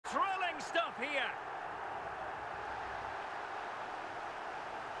here.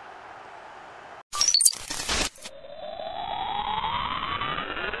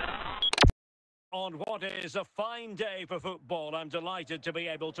 On what is a fine day for football, I'm delighted to be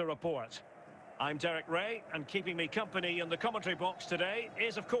able to report. I'm Derek Ray, and keeping me company in the commentary box today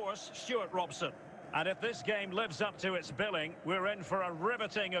is, of course, Stuart Robson. And if this game lives up to its billing, we're in for a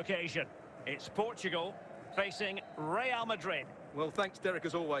riveting occasion. It's Portugal facing Real Madrid. Well, thanks, Derek,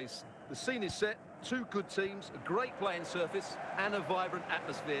 as always. The scene is set, two good teams, a great playing surface, and a vibrant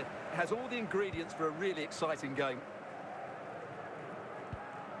atmosphere. It has all the ingredients for a really exciting game.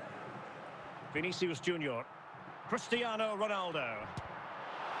 Vinicius Junior, Cristiano Ronaldo.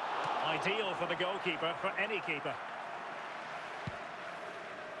 Ideal for the goalkeeper, for any keeper.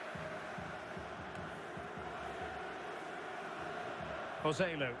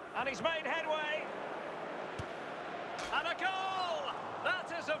 Joselu, and he's made headway. And a goal!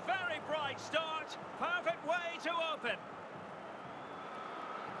 That is a very bright start. Perfect way to open.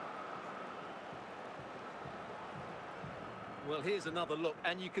 Well, here's another look,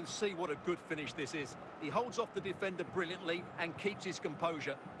 and you can see what a good finish this is. He holds off the defender brilliantly and keeps his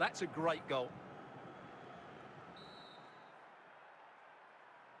composure. That's a great goal.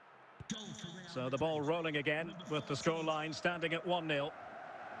 So the ball rolling again, with the scoreline standing at 1-0.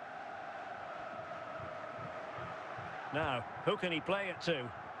 Now, who can he play it to?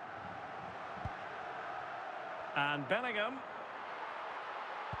 And Bellingham.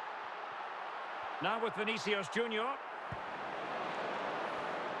 Now with Vinicius Junior.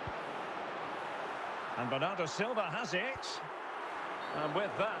 And Bernardo Silva has it. And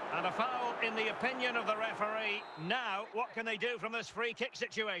with that, and a foul in the opinion of the referee. Now, what can they do from this free kick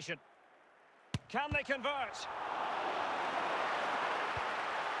situation? Can they convert?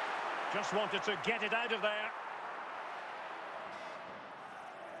 Just wanted to get it out of there.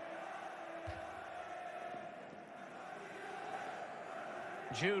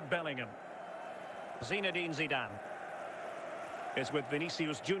 Jude Bellingham. Zinedine Zidane is with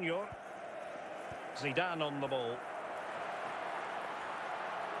Vinicius Junior. Zidane on the ball.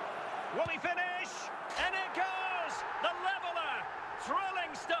 Will he finish? And it goes! The leveller!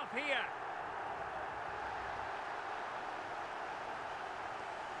 Thrilling stuff here.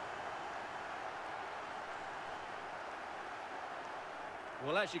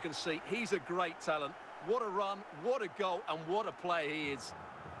 Well, as you can see, he's a great talent. What a run, what a goal, and what a player he is.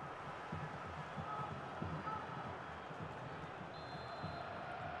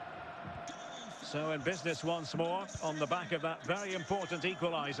 So in business once more, on the back of that very important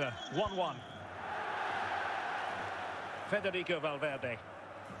equaliser. 1-1. Federico Valverde.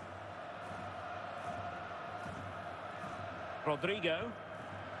 Rodrigo.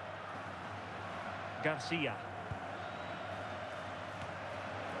 Garcia.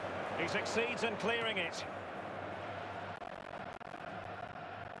 He succeeds in clearing it.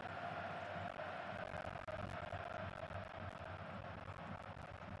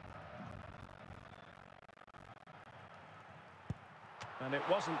 And it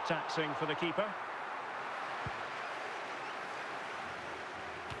wasn't taxing for the keeper.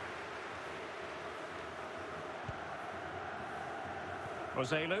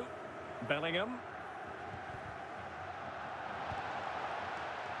 Joselu, Bellingham.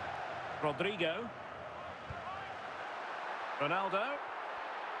 Rodrigo. Ronaldo.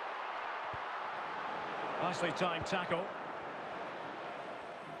 Nicely timed tackle.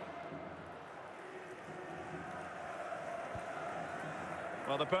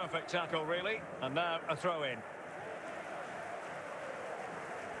 Well, the perfect tackle, really. And now a throw-in.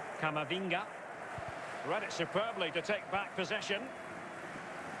 Camavinga. Read it superbly to take back possession.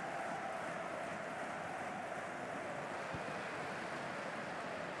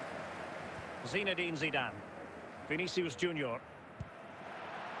 Zinedine Zidane. Vinicius Junior.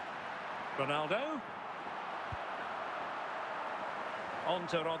 Ronaldo. On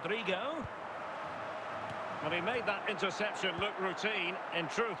to Rodrigo. Well, he made that interception look routine. In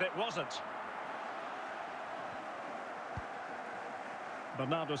truth, it wasn't.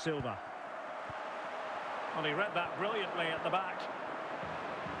 Bernardo Silva. Well, he read that brilliantly at the back.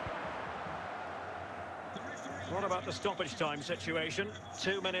 What about the stoppage time situation?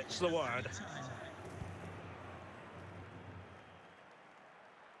 2 minutes the word.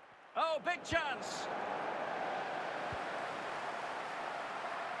 Oh, big chance!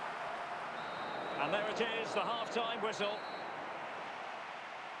 And there it is, the half-time whistle.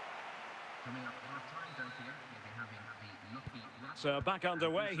 So back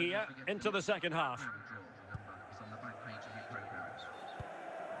underway here, into the second half.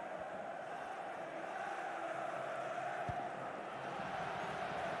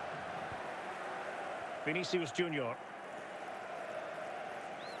 Vinicius Junior.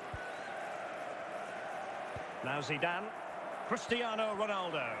 Now Zidane. Cristiano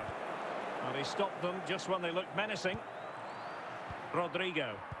Ronaldo. Well, he stopped them just when they looked menacing.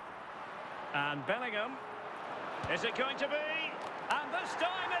 Rodrigo. And Bellingham. Is it going to be? And this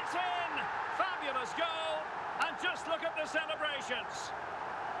time it's in! Fabulous goal! And just look at the celebrations.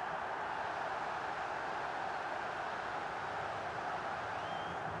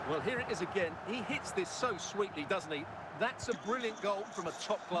 Well, here it is again. He hits this so sweetly, doesn't he? That's a brilliant goal from a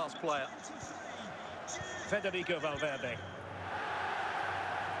top-class player. Federico Valverde.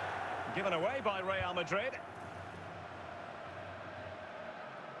 Given away by Real Madrid.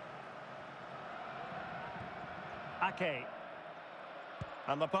 Ake.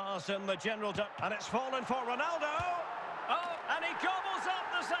 And the pass in the general... And it's fallen for Ronaldo. Oh, and he gobbles up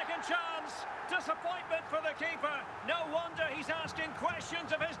the second chance. Disappointment for the keeper. No wonder he's asking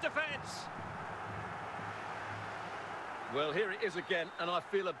questions of his defence. Well, here it is again, and I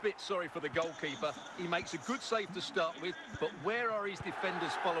feel a bit sorry for the goalkeeper. He makes a good save to start with, but where are his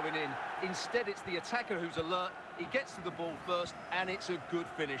defenders following in? Instead, it's the attacker who's alert. He gets to the ball first, and it's a good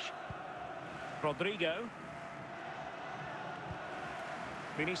finish. Rodrigo.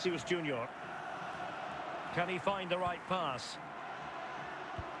 Vinicius Junior. Can he find the right pass?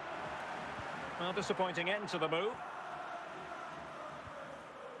 Well, disappointing end to the move.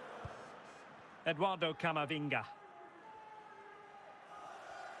 Eduardo Camavinga.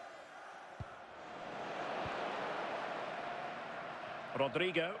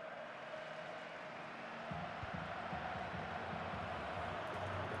 Rodrigo.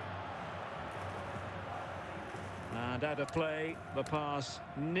 And out of play, the pass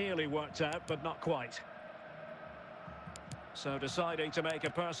nearly worked out, but not quite. So deciding to make a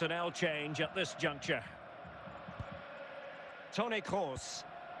personnel change at this juncture. Toni Kroos.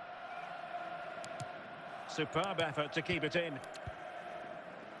 Superb effort to keep it in.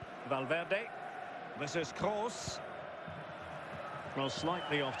 Valverde. This is Kroos. Well,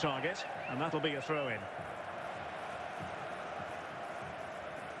 slightly off target, and that'll be a throw-in.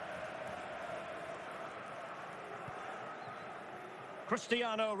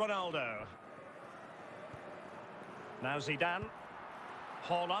 Cristiano Ronaldo. Now Zidane.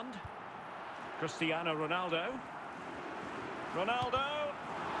 Haaland. Cristiano Ronaldo. Ronaldo.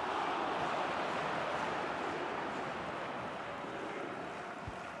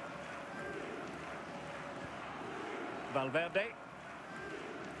 Valverde.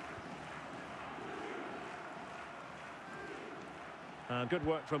 Good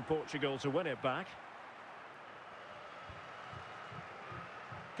work from Portugal to win it back.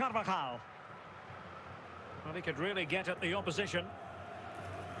 Carvajal. Well, he could really get at the opposition.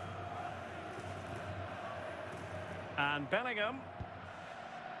 And Bellingham.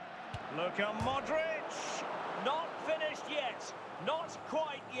 Luka Modric. Not finished yet. Not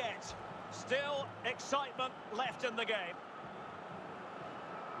quite yet. Still excitement left in the game.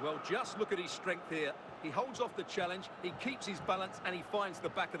 Well, just look at his strength here. He holds off the challenge, he keeps his balance, and he finds the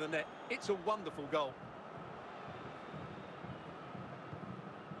back of the net. It's a wonderful goal.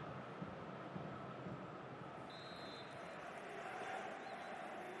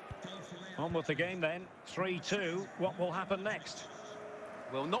 On with the game then. 3-2. What will happen next?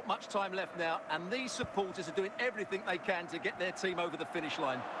 Well, not much time left now, and these supporters are doing everything they can to get their team over the finish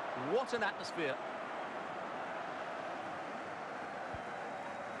line. What an atmosphere.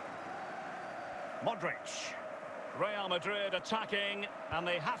 Modric. Real Madrid attacking, and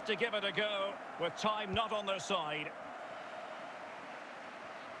they have to give it a go with time not on their side.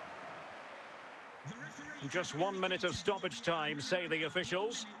 Just 1 minute of stoppage time, say the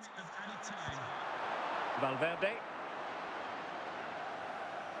officials. Valverde.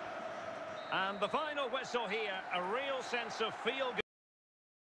 And the final whistle here, a real sense of feel-good.